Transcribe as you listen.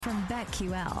from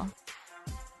BetQL.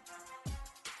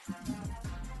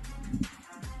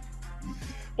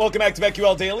 Welcome back to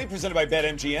BetQL Daily, presented by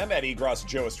BetMGM. Eddie Gross,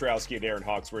 Joe Ostrowski, and Aaron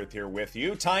Hawksworth here with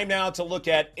you. Time now to look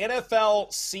at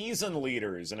NFL season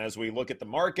leaders. And as we look at the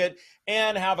market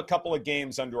and have a couple of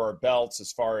games under our belts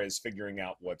as far as figuring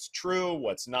out what's true,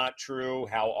 what's not true,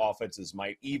 how offenses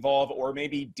might evolve or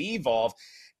maybe devolve.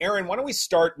 Aaron, why don't we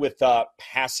start with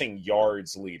passing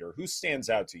yards leader? Who stands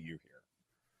out to you here?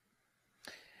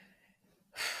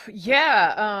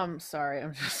 Yeah, sorry,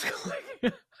 I'm just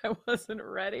like, I wasn't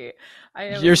ready.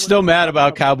 You're still mad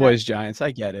about Cowboys Giants. I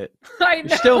get it. I know.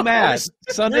 You're still mad.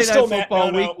 Sunday Night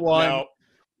Football week 1. No.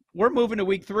 We're moving to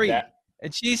week 3.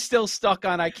 And she's still stuck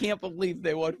on, I can't believe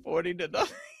they won 40-0.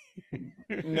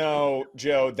 No,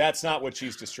 Joe, that's not what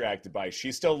she's distracted by.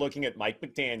 She's still looking at Mike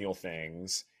McDaniel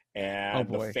things and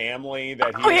the family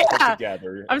that he's put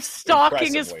together. I'm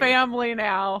stalking his family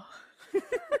now.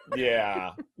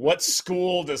 Yeah. What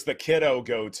school does the kiddo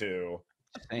go to?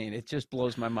 Saying it just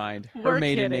blows my mind. Her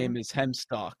maiden name is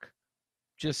Hemstock.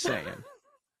 Just saying.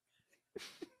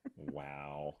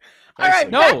 Wow. All right,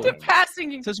 back to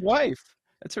passing. It's his wife.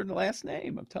 That's her last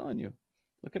name. I'm telling you.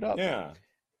 Look it up. Yeah.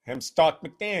 Hemstock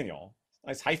McDaniel.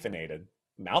 Nice hyphenated.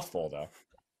 Mouthful, though.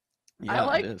 Yeah, I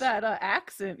like that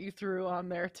accent you threw on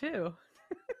there, too.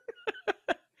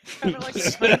 Kind of like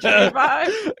a country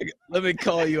vibe. Let me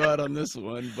call you out on this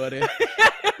one, buddy.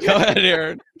 Go ahead,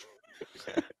 Aaron.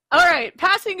 All right,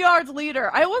 passing yards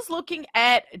leader. I was looking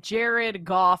at Jared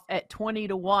Goff at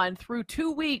 20-1. Through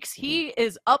 2 weeks, he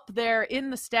is up there in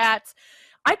the stats.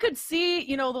 I could see,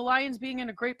 the Lions being in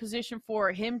a great position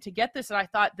for him to get this, and I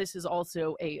thought this is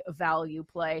also a value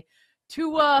play.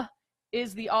 Tua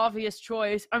is the obvious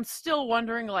choice. I'm still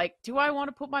wondering, do I want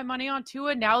to put my money on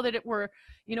Tua now that we're,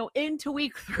 into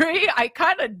week 3? I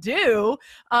kind of do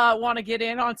want to get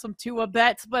in on some Tua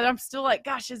bets, but I'm still like,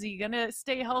 gosh, is he going to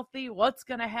stay healthy? What's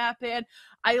going to happen?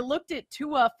 I looked at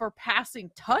Tua for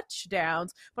passing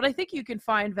touchdowns, but I think you can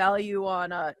find value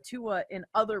on Tua in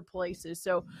other places.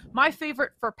 So my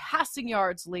favorite for passing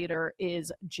yards leader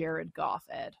is Jared Goff,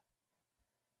 Ed.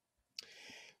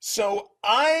 So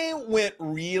I went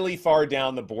really far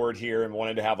down the board here and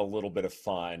wanted to have a little bit of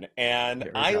fun. And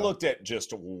I looked at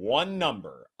just one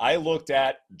number. I looked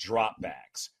at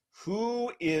dropbacks.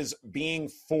 Who is being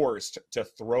forced to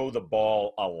throw the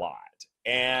ball a lot?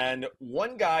 And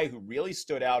one guy who really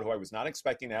stood out, who I was not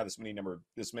expecting to have this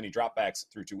many dropbacks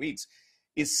through 2 weeks,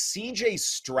 is CJ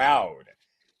Stroud.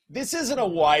 This isn't a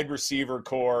wide receiver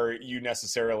core you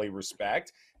necessarily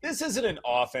respect. This isn't an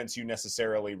offense you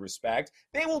necessarily respect.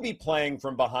 They will be playing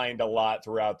from behind a lot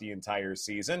throughout the entire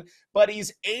season, but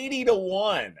he's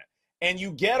 80-1. And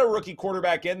you get a rookie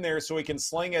quarterback in there so he can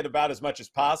sling it about as much as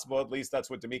possible. At least that's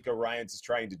what D'Amico Ryans is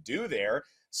trying to do there.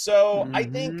 So I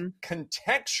think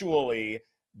contextually,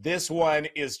 this one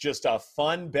is just a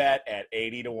fun bet at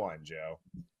 80-1, Joe.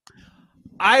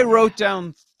 I wrote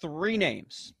down 3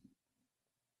 names.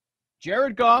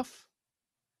 Jared Goff,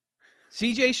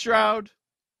 CJ Stroud,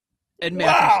 and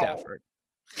Matthew Stafford.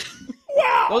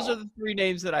 Wow. Those are the 3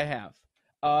 names that I have.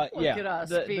 Look at us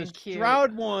being the cute.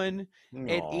 Stroud one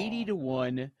at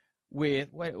 80-1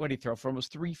 with what did he throw for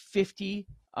almost 350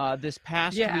 this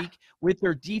past week with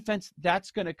their defense.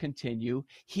 That's going to continue.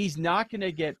 He's not going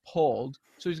to get pulled,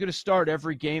 so he's going to start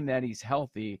every game that he's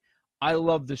healthy. I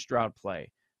love the Stroud play.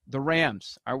 The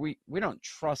Rams, we don't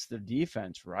trust the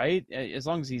defense, right? As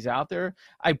long as he's out there.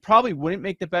 I probably wouldn't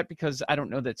make the bet because I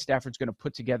don't know that Stafford's going to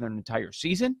put together an entire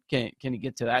season. Can he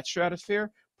get to that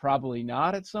stratosphere? Probably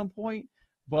not at some point.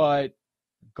 But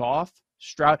Goff,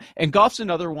 Stroud, and Goff's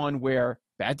another one where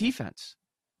bad defense.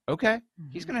 Okay,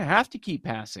 he's going to have to keep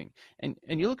passing. And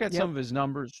you look at some of his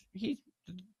numbers, he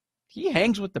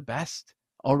hangs with the best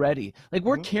already. Like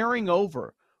we're carrying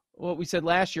over what we said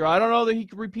last year. I don't know that he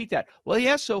can repeat that. Well, he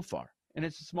has so far, and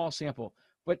it's a small sample.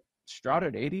 But Stroud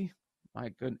at 80, my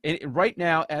goodness. Right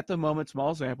now, at the moment,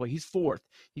 small sample, he's 4th.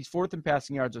 He's 4th in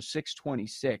passing yards of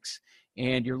 626.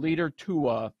 And your leader,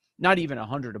 Tua, not even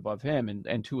 100 above him,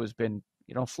 and Tua's been,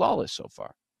 flawless so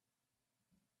far.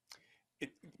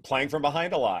 Playing from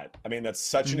behind a lot. I mean, that's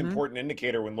such an important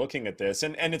indicator when looking at this.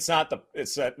 And it's not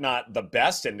the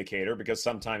best indicator because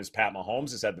sometimes Pat Mahomes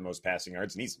has had the most passing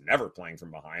yards and he's never playing from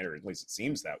behind, or at least it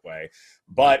seems that way.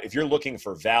 But if you're looking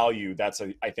for value, that's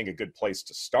I think a good place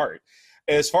to start.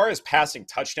 As far as passing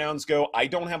touchdowns go, I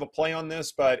don't have a play on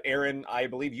this, but Aaron, I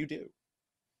believe you do.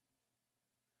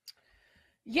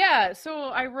 Yeah, so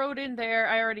I wrote in there,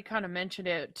 I already kind of mentioned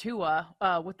it, Tua,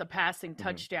 with the passing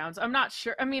touchdowns. I'm not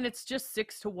sure. I mean, it's just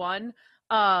 6-1,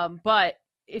 but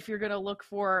if you're going to look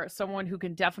for someone who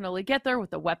can definitely get there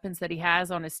with the weapons that he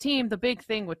has on his team, the big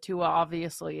thing with Tua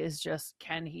obviously is just,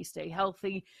 can he stay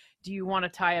healthy? Do you want to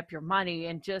tie up your money?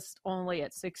 And just only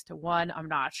at 6-1, I'm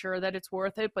not sure that it's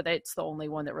worth it, but it's the only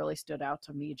one that really stood out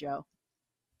to me, Joe.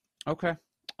 Okay.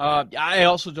 I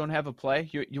also don't have a play.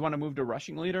 You want to move to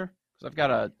rushing leader? Because I've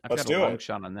got a long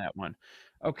shot on that one.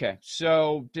 Okay,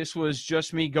 so this was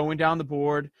just me going down the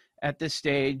board at this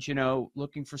stage,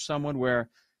 looking for someone where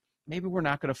maybe we're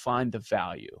not going to find the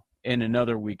value in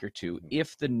another week or two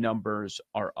if the numbers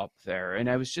are up there. And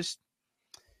I was just,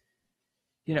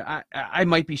 I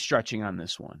might be stretching on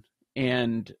this one.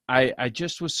 And I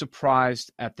just was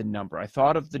surprised at the number. I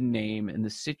thought of the name and the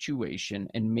situation,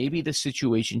 and maybe the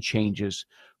situation changes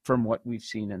from what we've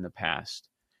seen in the past.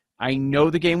 I know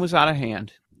the game was out of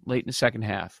hand late in the second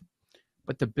half,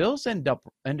 but the Bills ended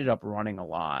up running a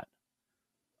lot.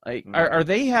 Like, are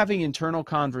they having internal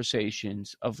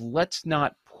conversations of, let's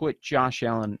not put Josh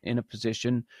Allen in a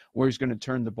position where he's going to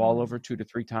turn the ball over 2 to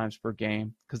 3 times per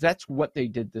game? Because that's what they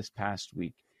did this past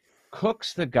week.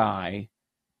 Cook's the guy.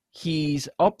 He's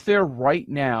up there right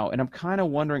now, and I'm kind of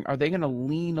wondering, are they going to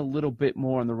lean a little bit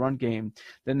more on the run game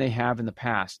than they have in the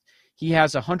past? He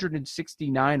has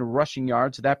 169 rushing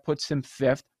yards. That puts him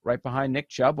 5th, right behind Nick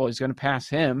Chubb. Well, he's going to pass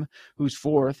him, who's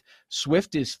 4th.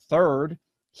 Swift is 3rd.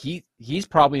 He's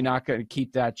probably not going to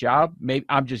keep that job. Maybe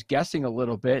I'm just guessing a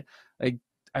little bit. Like,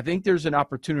 I think there's an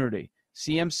opportunity.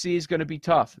 CMC is going to be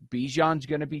tough. Bijan's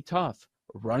going to be tough.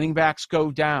 Running backs go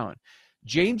down.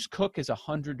 James Cook is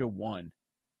 100-1,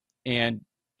 and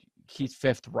he's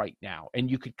 5th right now. And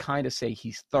you could kind of say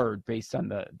he's 3rd based on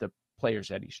the players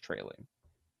that he's trailing.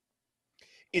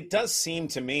 It does seem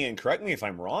to me, and correct me if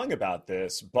I'm wrong about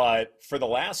this, but for the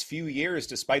last few years,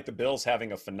 despite the Bills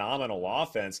having a phenomenal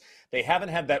offense, they haven't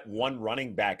had that one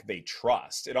running back they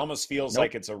trust. It almost feels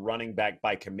like it's a running back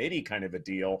by committee kind of a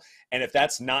deal. And if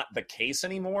that's not the case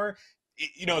anymore,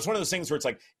 it's one of those things where it's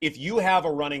like, if you have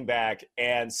a running back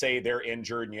and say they're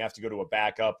injured and you have to go to a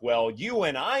backup, well, you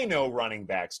and I know running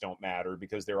backs don't matter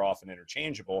because they're often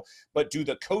interchangeable. But do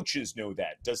the coaches know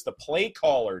that? Does the play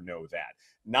caller know that?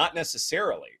 Not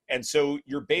necessarily. And so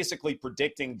you're basically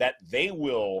predicting that they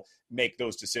will make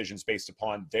those decisions based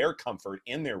upon their comfort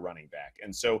in their running back.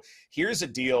 And so here's a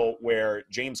deal where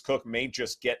James Cook may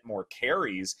just get more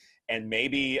carries, and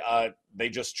maybe they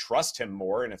just trust him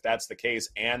more. And if that's the case,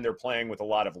 and they're playing with a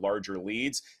lot of larger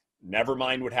leads, never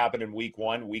mind what happened in week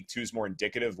 1. Week 2 is more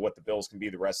indicative of what the Bills can be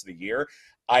the rest of the year.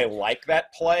 I like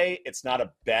that play. It's not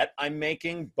a bet I'm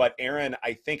making, but Aaron,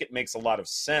 I think it makes a lot of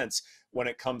sense when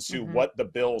it comes to what the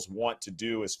Bills want to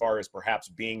do as far as perhaps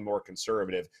being more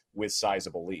conservative with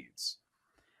sizable leads.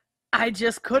 I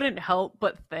just couldn't help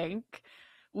but think,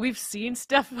 we've seen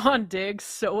Stephon Diggs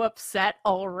so upset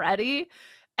already.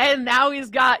 And now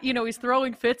he's got, he's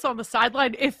throwing fits on the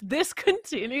sideline. If this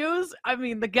continues, I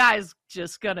mean, the guy's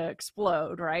just going to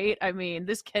explode, right? I mean,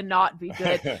 this cannot be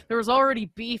good. There was already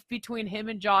beef between him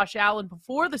and Josh Allen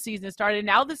before the season started.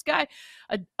 Now this guy,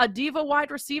 a diva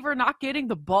wide receiver, not getting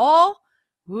the ball.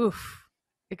 Oof.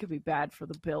 It could be bad for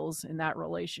the Bills in that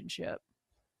relationship.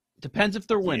 Depends if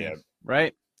they're winning,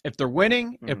 right? If they're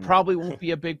winning, it probably won't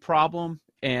be a big problem.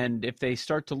 And if they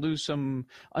start to lose some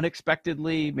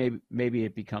unexpectedly, maybe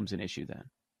it becomes an issue then.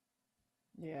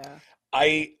 Yeah.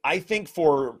 I think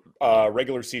for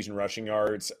regular season rushing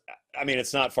yards, I mean,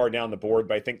 it's not far down the board,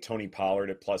 but I think Tony Pollard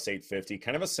at plus 850,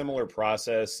 kind of a similar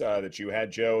process that you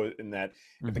had, Joe, in that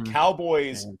if the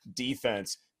Cowboys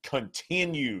defense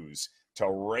continues to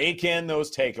rake in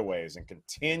those takeaways and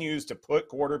continues to put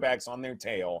quarterbacks on their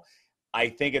tail, I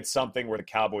think it's something where the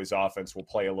Cowboys offense will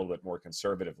play a little bit more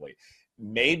conservatively.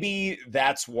 Maybe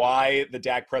that's why the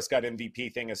Dak Prescott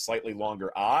MVP thing is slightly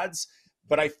longer odds.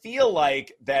 But I feel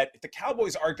like that if the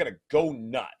Cowboys aren't going to go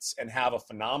nuts and have a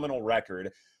phenomenal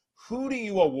record, who do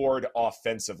you award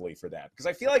offensively for that? Because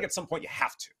I feel like at some point you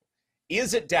have to.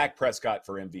 Is it Dak Prescott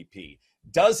for MVP?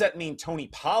 Does that mean Tony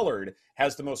Pollard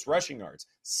has the most rushing yards?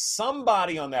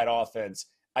 Somebody on that offense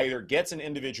either gets an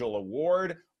individual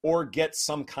award or gets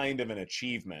some kind of an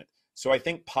achievement. So I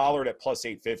think Pollard at plus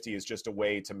 850 is just a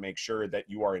way to make sure that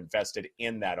you are invested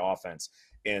in that offense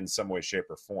in some way, shape,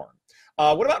 or form.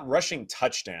 What about rushing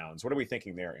touchdowns? What are we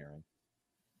thinking there, Aaron?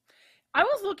 I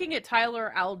was looking at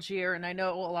Tyler Algier, and I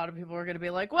know a lot of people are going to be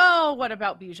like, well, what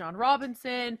about Bijan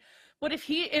Robinson? But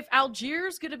if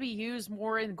Algier's going to be used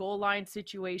more in goal line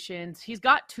situations, he's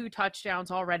got 2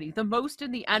 touchdowns already. The most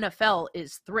in the NFL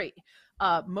is 3.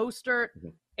 Mostert,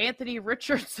 Anthony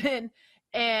Richardson,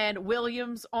 and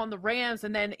Williams on the Rams.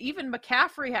 And then even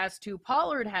McCaffrey has 2.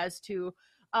 Pollard has 2.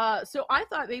 So I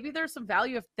thought maybe there's some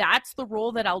value if that's the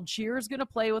role that Algier is going to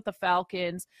play with the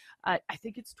Falcons. I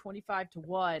think it's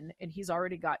 25-1, and he's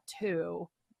already got 2.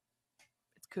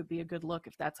 It could be a good look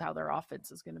if that's how their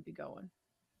offense is going to be going.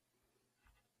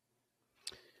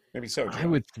 Maybe so, Joe.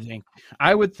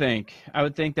 I would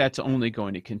think that's only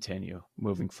going to continue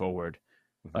moving forward.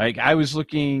 Like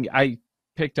I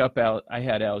picked up I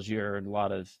had Algier and a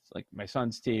lot of like my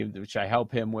son's team, which I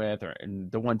help him with, and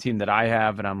the one team that I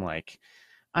have, and I'm like,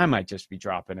 I might just be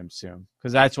dropping him soon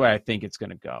because that's where I think it's going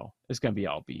to go. It's going to be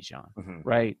all Bijan,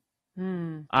 right?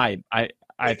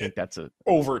 I think that's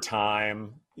over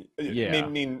time. Yeah. I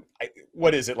mean,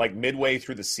 what is it, like midway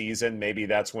through the season? Maybe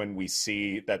that's when we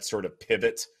see that sort of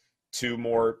pivot to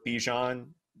more Bijan.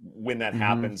 When that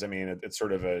happens, I mean, it's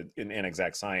sort of an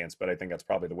inexact science, but I think that's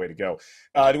probably the way to go.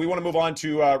 Do we want to move on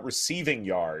to receiving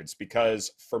yards?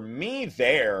 Because for me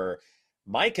there,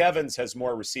 Mike Evans has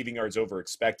more receiving yards over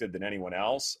expected than anyone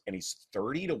else, and he's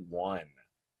 30-1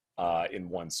 in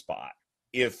one spot.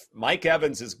 If Mike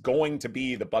Evans is going to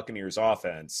be the Buccaneers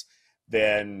offense,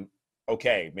 then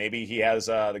okay, maybe he has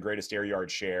the greatest air yard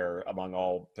share among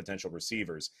all potential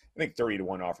receivers. I think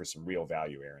 30-1 offers some real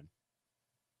value, Aaron.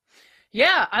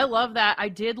 Yeah, I love that. I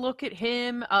did look at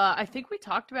him. I think we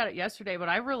talked about it yesterday, but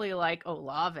I really like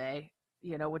Olave,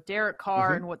 with Derek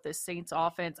Carr and what this Saints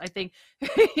offense. I think,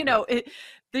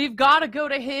 they've got to go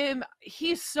to him.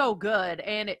 He's so good.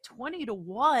 And at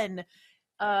 20-1,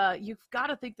 you've got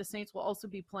to think the Saints will also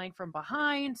be playing from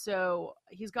behind. So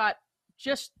he's got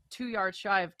just 2 yards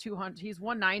shy of 200. He's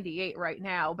 198 right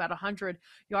now, about 100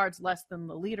 yards less than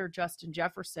the leader, Justin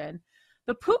Jefferson.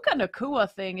 The Puka Nacua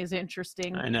thing is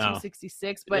interesting. I know.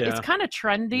 266, but it's kind of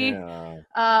trendy.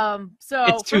 Yeah. So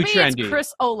it's for me, trendy. It's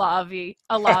Chris Olave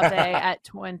at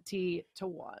 20-1.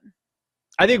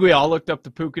 I think we all looked up the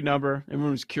Puka number.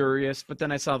 Everyone was curious, but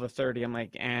then I saw the 30. I'm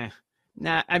like,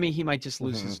 nah. I mean, he might just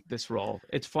lose this role.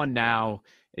 It's fun now.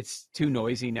 It's too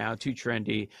noisy now, too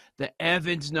trendy. The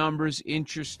Evans number's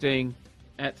interesting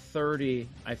at 30.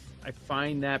 I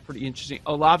find that pretty interesting.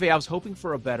 Olave, I was hoping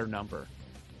for a better number.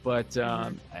 But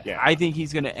I think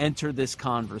he's going to enter this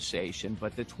conversation.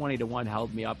 But the 20-1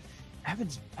 held me up.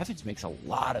 Evans makes a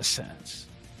lot of sense.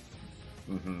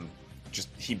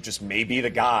 He just may be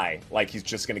the guy. Like he's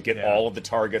just going to get all of the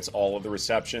targets, all of the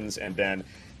receptions, and then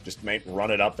just may run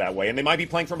it up that way. And they might be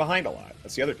playing from behind a lot.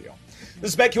 That's the other deal.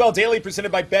 This is BetQL Daily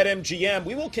presented by BetMGM.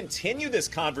 We will continue this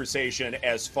conversation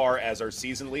as far as our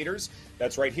season leaders.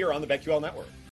 That's right here on the BetQL Network.